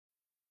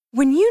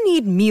When you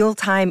need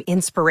mealtime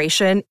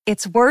inspiration,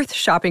 it's worth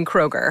shopping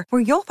Kroger,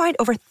 where you'll find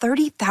over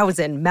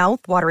 30,000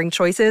 mouth-watering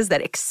choices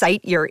that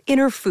excite your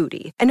inner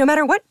foodie. And no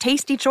matter what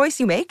tasty choice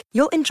you make,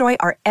 you'll enjoy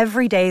our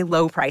everyday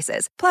low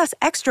prices, plus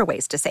extra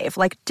ways to save,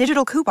 like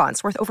digital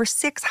coupons worth over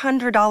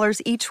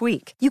 $600 each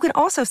week. You can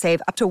also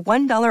save up to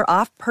 $1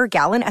 off per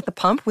gallon at the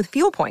pump with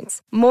fuel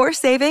points. More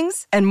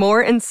savings and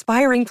more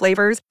inspiring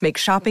flavors make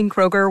shopping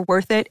Kroger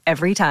worth it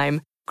every time.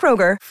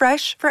 Kroger,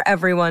 fresh for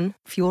everyone.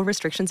 Fuel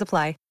restrictions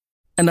apply.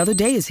 Another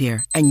day is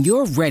here, and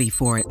you're ready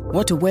for it.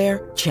 What to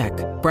wear? Check.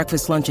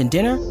 Breakfast, lunch, and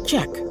dinner?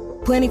 Check.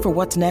 Planning for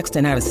what's next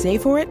and how to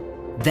save for it?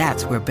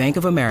 That's where Bank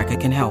of America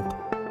can help.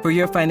 For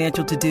your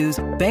financial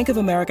to-dos, Bank of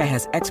America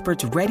has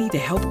experts ready to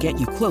help get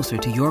you closer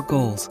to your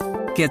goals.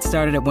 Get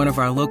started at one of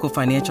our local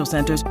financial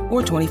centers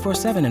or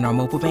 24/7 in our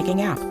mobile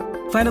banking app.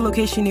 Find a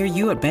location near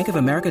you at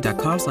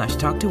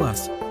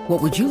bankofamerica.com/talktous.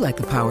 What would you like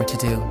the power to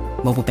do?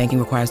 Mobile banking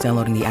requires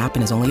downloading the app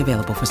and is only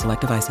available for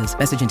select devices.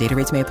 Message and data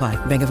rates may apply.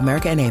 Bank of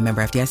America N.A.,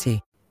 member FDIC.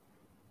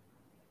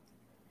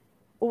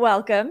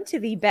 Welcome to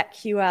the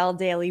BetQL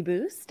Daily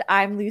Boost.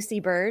 I'm Lucy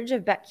Burge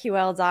of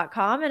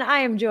BetQL.com, and I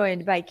am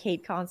joined by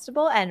Kate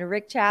Constable and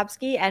Rick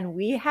Chapsky, and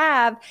we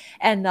have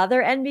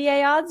another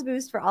NBA odds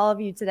boost for all of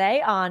you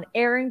today on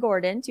Aaron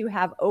Gordon to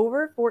have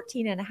over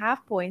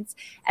 14.5 points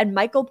and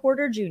Michael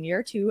Porter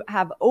Jr. to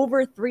have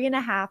over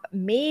 3.5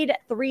 made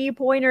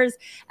three-pointers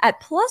at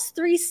plus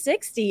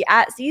 360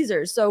 at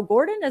Caesars. So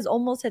Gordon has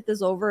almost hit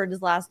this over in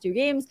his last two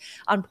games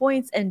on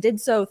points and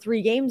did so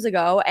 3 games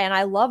ago, and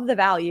I love the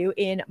value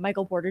in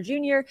Michael Porter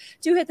Jr.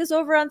 to hit this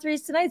over on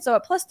threes tonight. So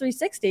at plus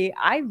 360,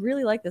 I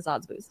really like this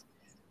odds boost.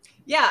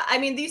 Yeah, I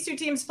mean, these two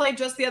teams played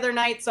just the other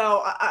night,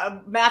 so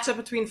a matchup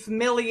between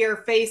familiar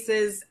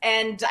faces,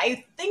 and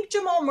I think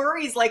Jamal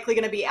Murray's likely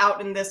going to be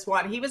out in this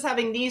one. He was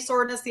having knee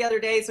soreness the other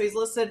day, so he's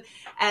listed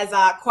as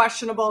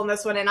questionable in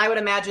this one, and I would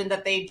imagine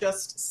that they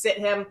just sit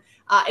him.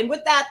 And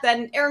with that,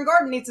 then Aaron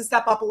Gordon needs to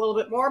step up a little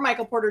bit more.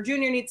 Michael Porter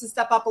Jr. needs to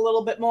step up a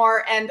little bit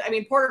more, and I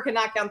mean, Porter can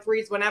knock down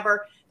threes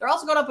whenever. They're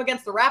also going up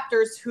against the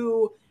Raptors,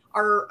 who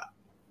are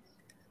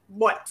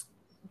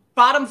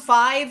bottom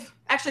 5.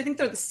 Actually, I think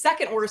they're the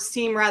second worst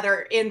team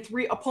rather in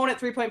opponent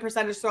 3-point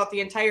percentage throughout the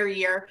entire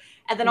year.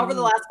 And then over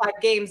the last 5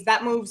 games,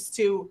 that moves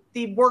to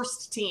the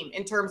worst team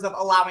in terms of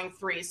allowing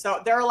threes.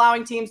 So they're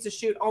allowing teams to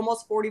shoot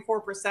almost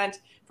 44%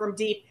 from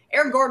deep.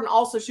 Aaron Gordon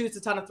also shoots a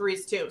ton of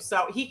threes too.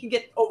 So he can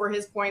get over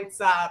his points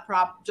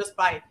prop just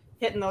by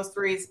hitting those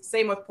threes.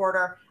 Same with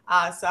Porter.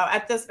 So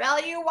at this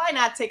value, why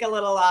not take a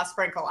little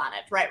sprinkle on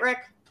it? Right, Rick?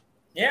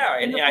 Yeah,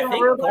 and I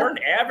think Gordon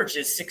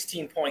averages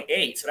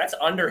 16.8, so that's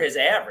under his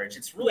average.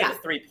 It's really the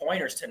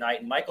three-pointers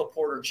tonight. And Michael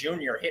Porter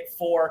Jr. hit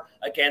 4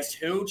 against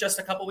who just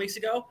a couple weeks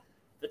ago?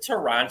 The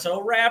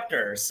Toronto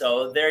Raptors.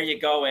 So there you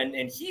go.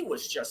 And he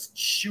was just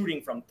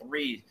shooting from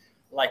 3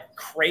 like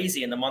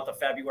crazy in the month of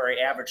February,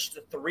 averaged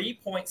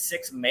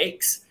 3.6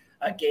 makes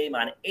a game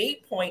on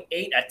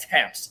 8.8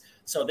 attempts.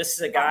 So this is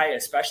a guy,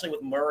 especially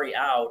with Murray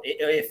out,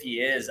 if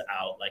he is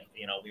out, like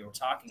we were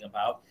talking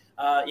about,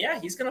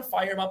 he's going to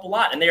fire him up a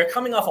lot. And they are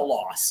coming off a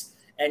loss.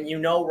 And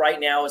right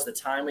now is the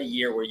time of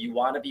year where you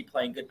want to be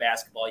playing good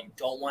basketball. You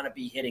don't want to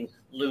be hitting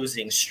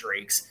losing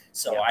streaks.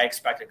 So I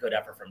expect a good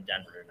effort from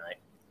Denver tonight.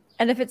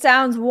 And if it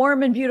sounds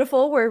warm and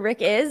beautiful where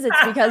Rick is,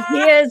 it's because he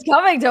is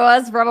coming to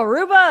us from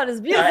Aruba. It is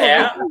beautiful.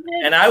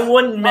 And I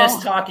wouldn't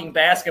miss talking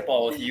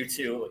basketball with you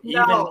two,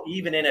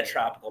 even in a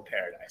tropical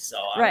paradise. So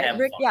I'm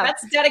having Rick, fun.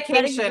 That's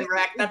dedication,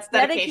 Rick. That's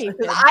dedication.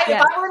 If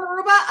I were in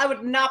Aruba, I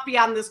would not be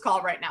on this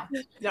call right now.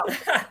 No.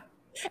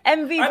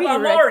 MVP.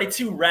 I'm already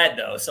too red,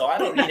 though, so I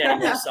don't need any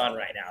more sun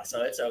right now,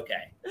 so it's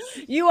okay.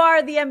 You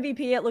are the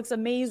MVP. It looks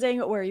amazing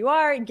where you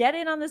are. Get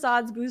in on this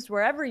odds boost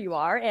wherever you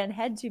are and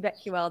head to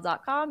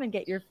BetQL.com and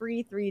get your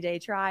free 3-day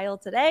trial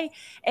today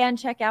and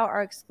check out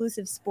our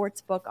exclusive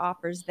sportsbook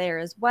offers there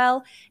as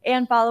well.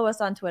 And follow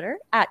us on Twitter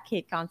at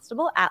Kate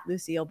Constable, at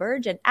Lucille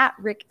Burge, and at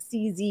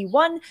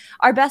RickCZ1.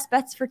 Our best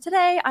bets for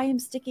today, I am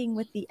sticking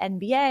with the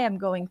NBA. I'm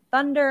going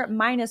Thunder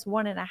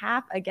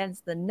 -1.5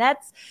 against the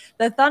Nets.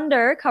 The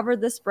Thunder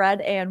covered the spread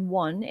and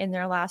won in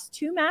their last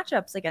 2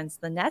 matchups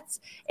against the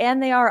Nets,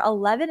 and they are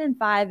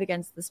 11-5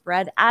 against the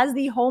spread as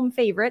the home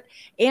favorite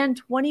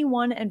and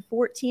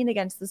 21-14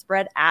 against the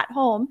spread at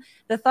home.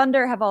 The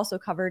Thunder have also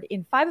covered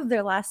in 5 of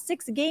their last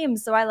 6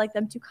 games, so I like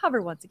them to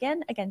cover once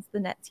again against the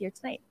Nets here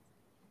tonight.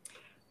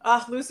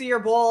 Lucy, you're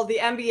bold. The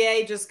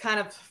NBA just kind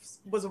of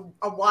was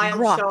a wild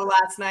show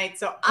last night,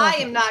 so I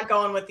am not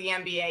going with the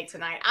NBA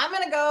tonight. I'm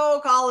going to go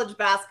college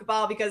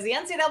basketball because the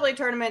NCAA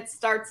tournament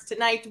starts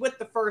tonight with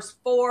the first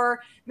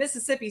 4,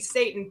 Mississippi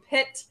State and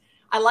Pitt.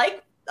 I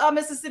like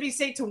Mississippi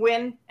State to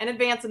win and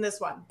advance in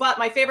this one, but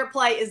my favorite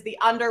play is the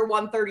under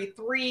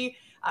 133.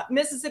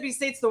 Mississippi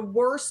State's the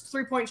worst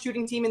three-point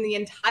shooting team in the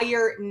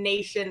entire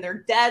nation.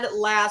 They're dead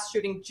last,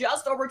 shooting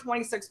just over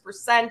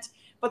 26%.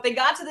 But they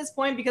got to this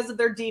point because of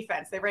their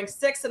defense. They ranked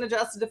 6th in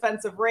adjusted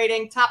defensive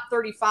rating, top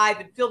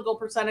 35 in field goal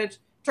percentage,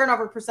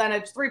 turnover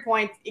percentage, 3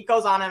 points. It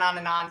goes on and on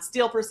and on.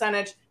 Steal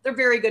percentage. They're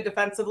very good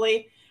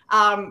defensively.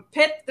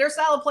 Pitt, their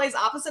style of play is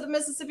opposite of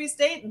Mississippi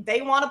State.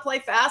 They want to play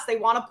fast. They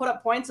want to put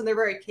up points, and they're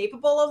very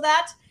capable of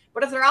that.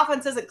 But if their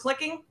offense isn't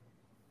clicking,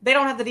 they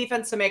don't have the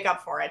defense to make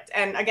up for it.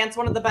 And against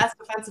one of the best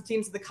defensive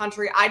teams in the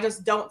country, I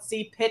just don't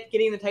see Pitt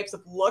getting the types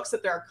of looks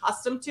that they're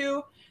accustomed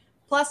to.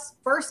 Plus,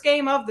 first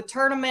game of the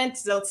tournament,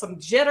 so some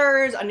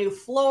jitters, a new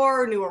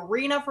floor, new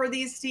arena for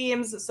these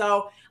teams.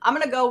 So I'm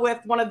going to go with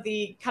one of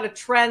the kind of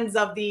trends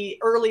of the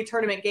early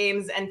tournament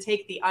games and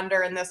take the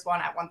under in this one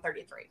at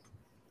 133.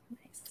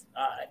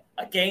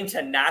 A game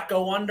to not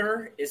go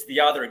under is the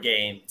other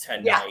game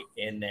tonight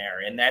in there,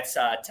 and that's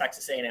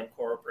Texas A&M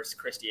Corpus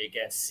Christi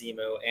against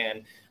SEMO.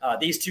 And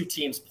these two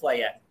teams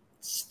play at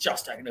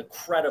just an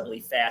incredibly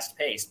fast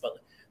pace.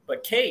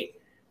 But Kate,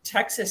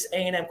 Texas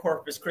A&M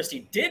Corpus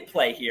Christi did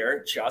play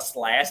here just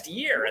last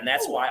year, and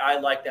that's why I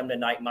like them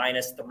tonight,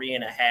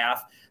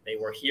 -3.5. They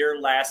were here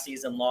last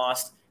season,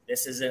 lost.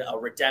 This isn't a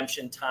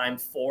redemption time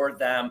for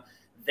them.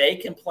 They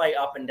can play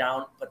up and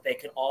down, but they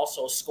can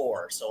also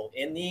score. So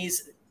in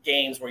these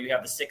games where you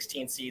have the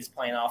 16 seeds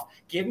playing off,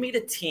 give me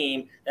the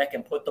team that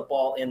can put the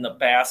ball in the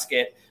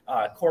basket.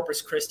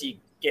 Corpus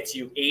Christi gets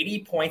you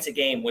 80 points a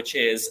game, which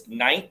is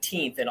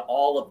 19th in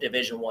all of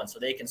Division I. So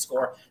they can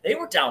score. They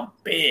were down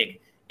big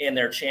in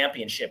their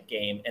championship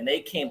game, and they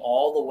came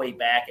all the way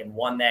back and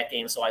won that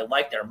game. So I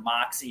like their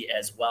moxie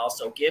as well.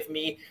 So give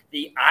me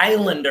the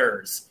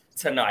Islanders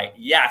tonight.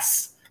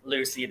 Yes,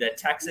 Lucy, the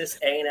Texas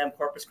A&M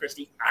Corpus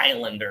Christi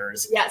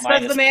Islanders. Yes,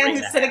 that's the man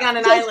who's sitting on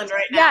an island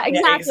right now. Yeah,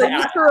 exactly.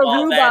 Mr.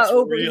 Aruba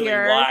over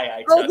here.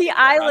 The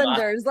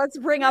Islanders. Let's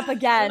bring up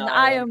again.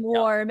 I am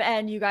warm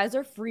and you guys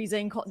are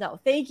freezing cold. No,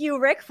 thank you,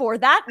 Rick, for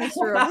that,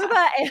 Mr.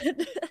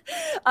 Aruba.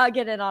 And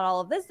get in on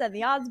all of this and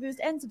the odds boost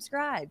and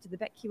subscribe to the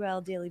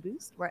BetQL Daily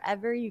Boost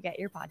wherever you get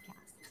your podcast.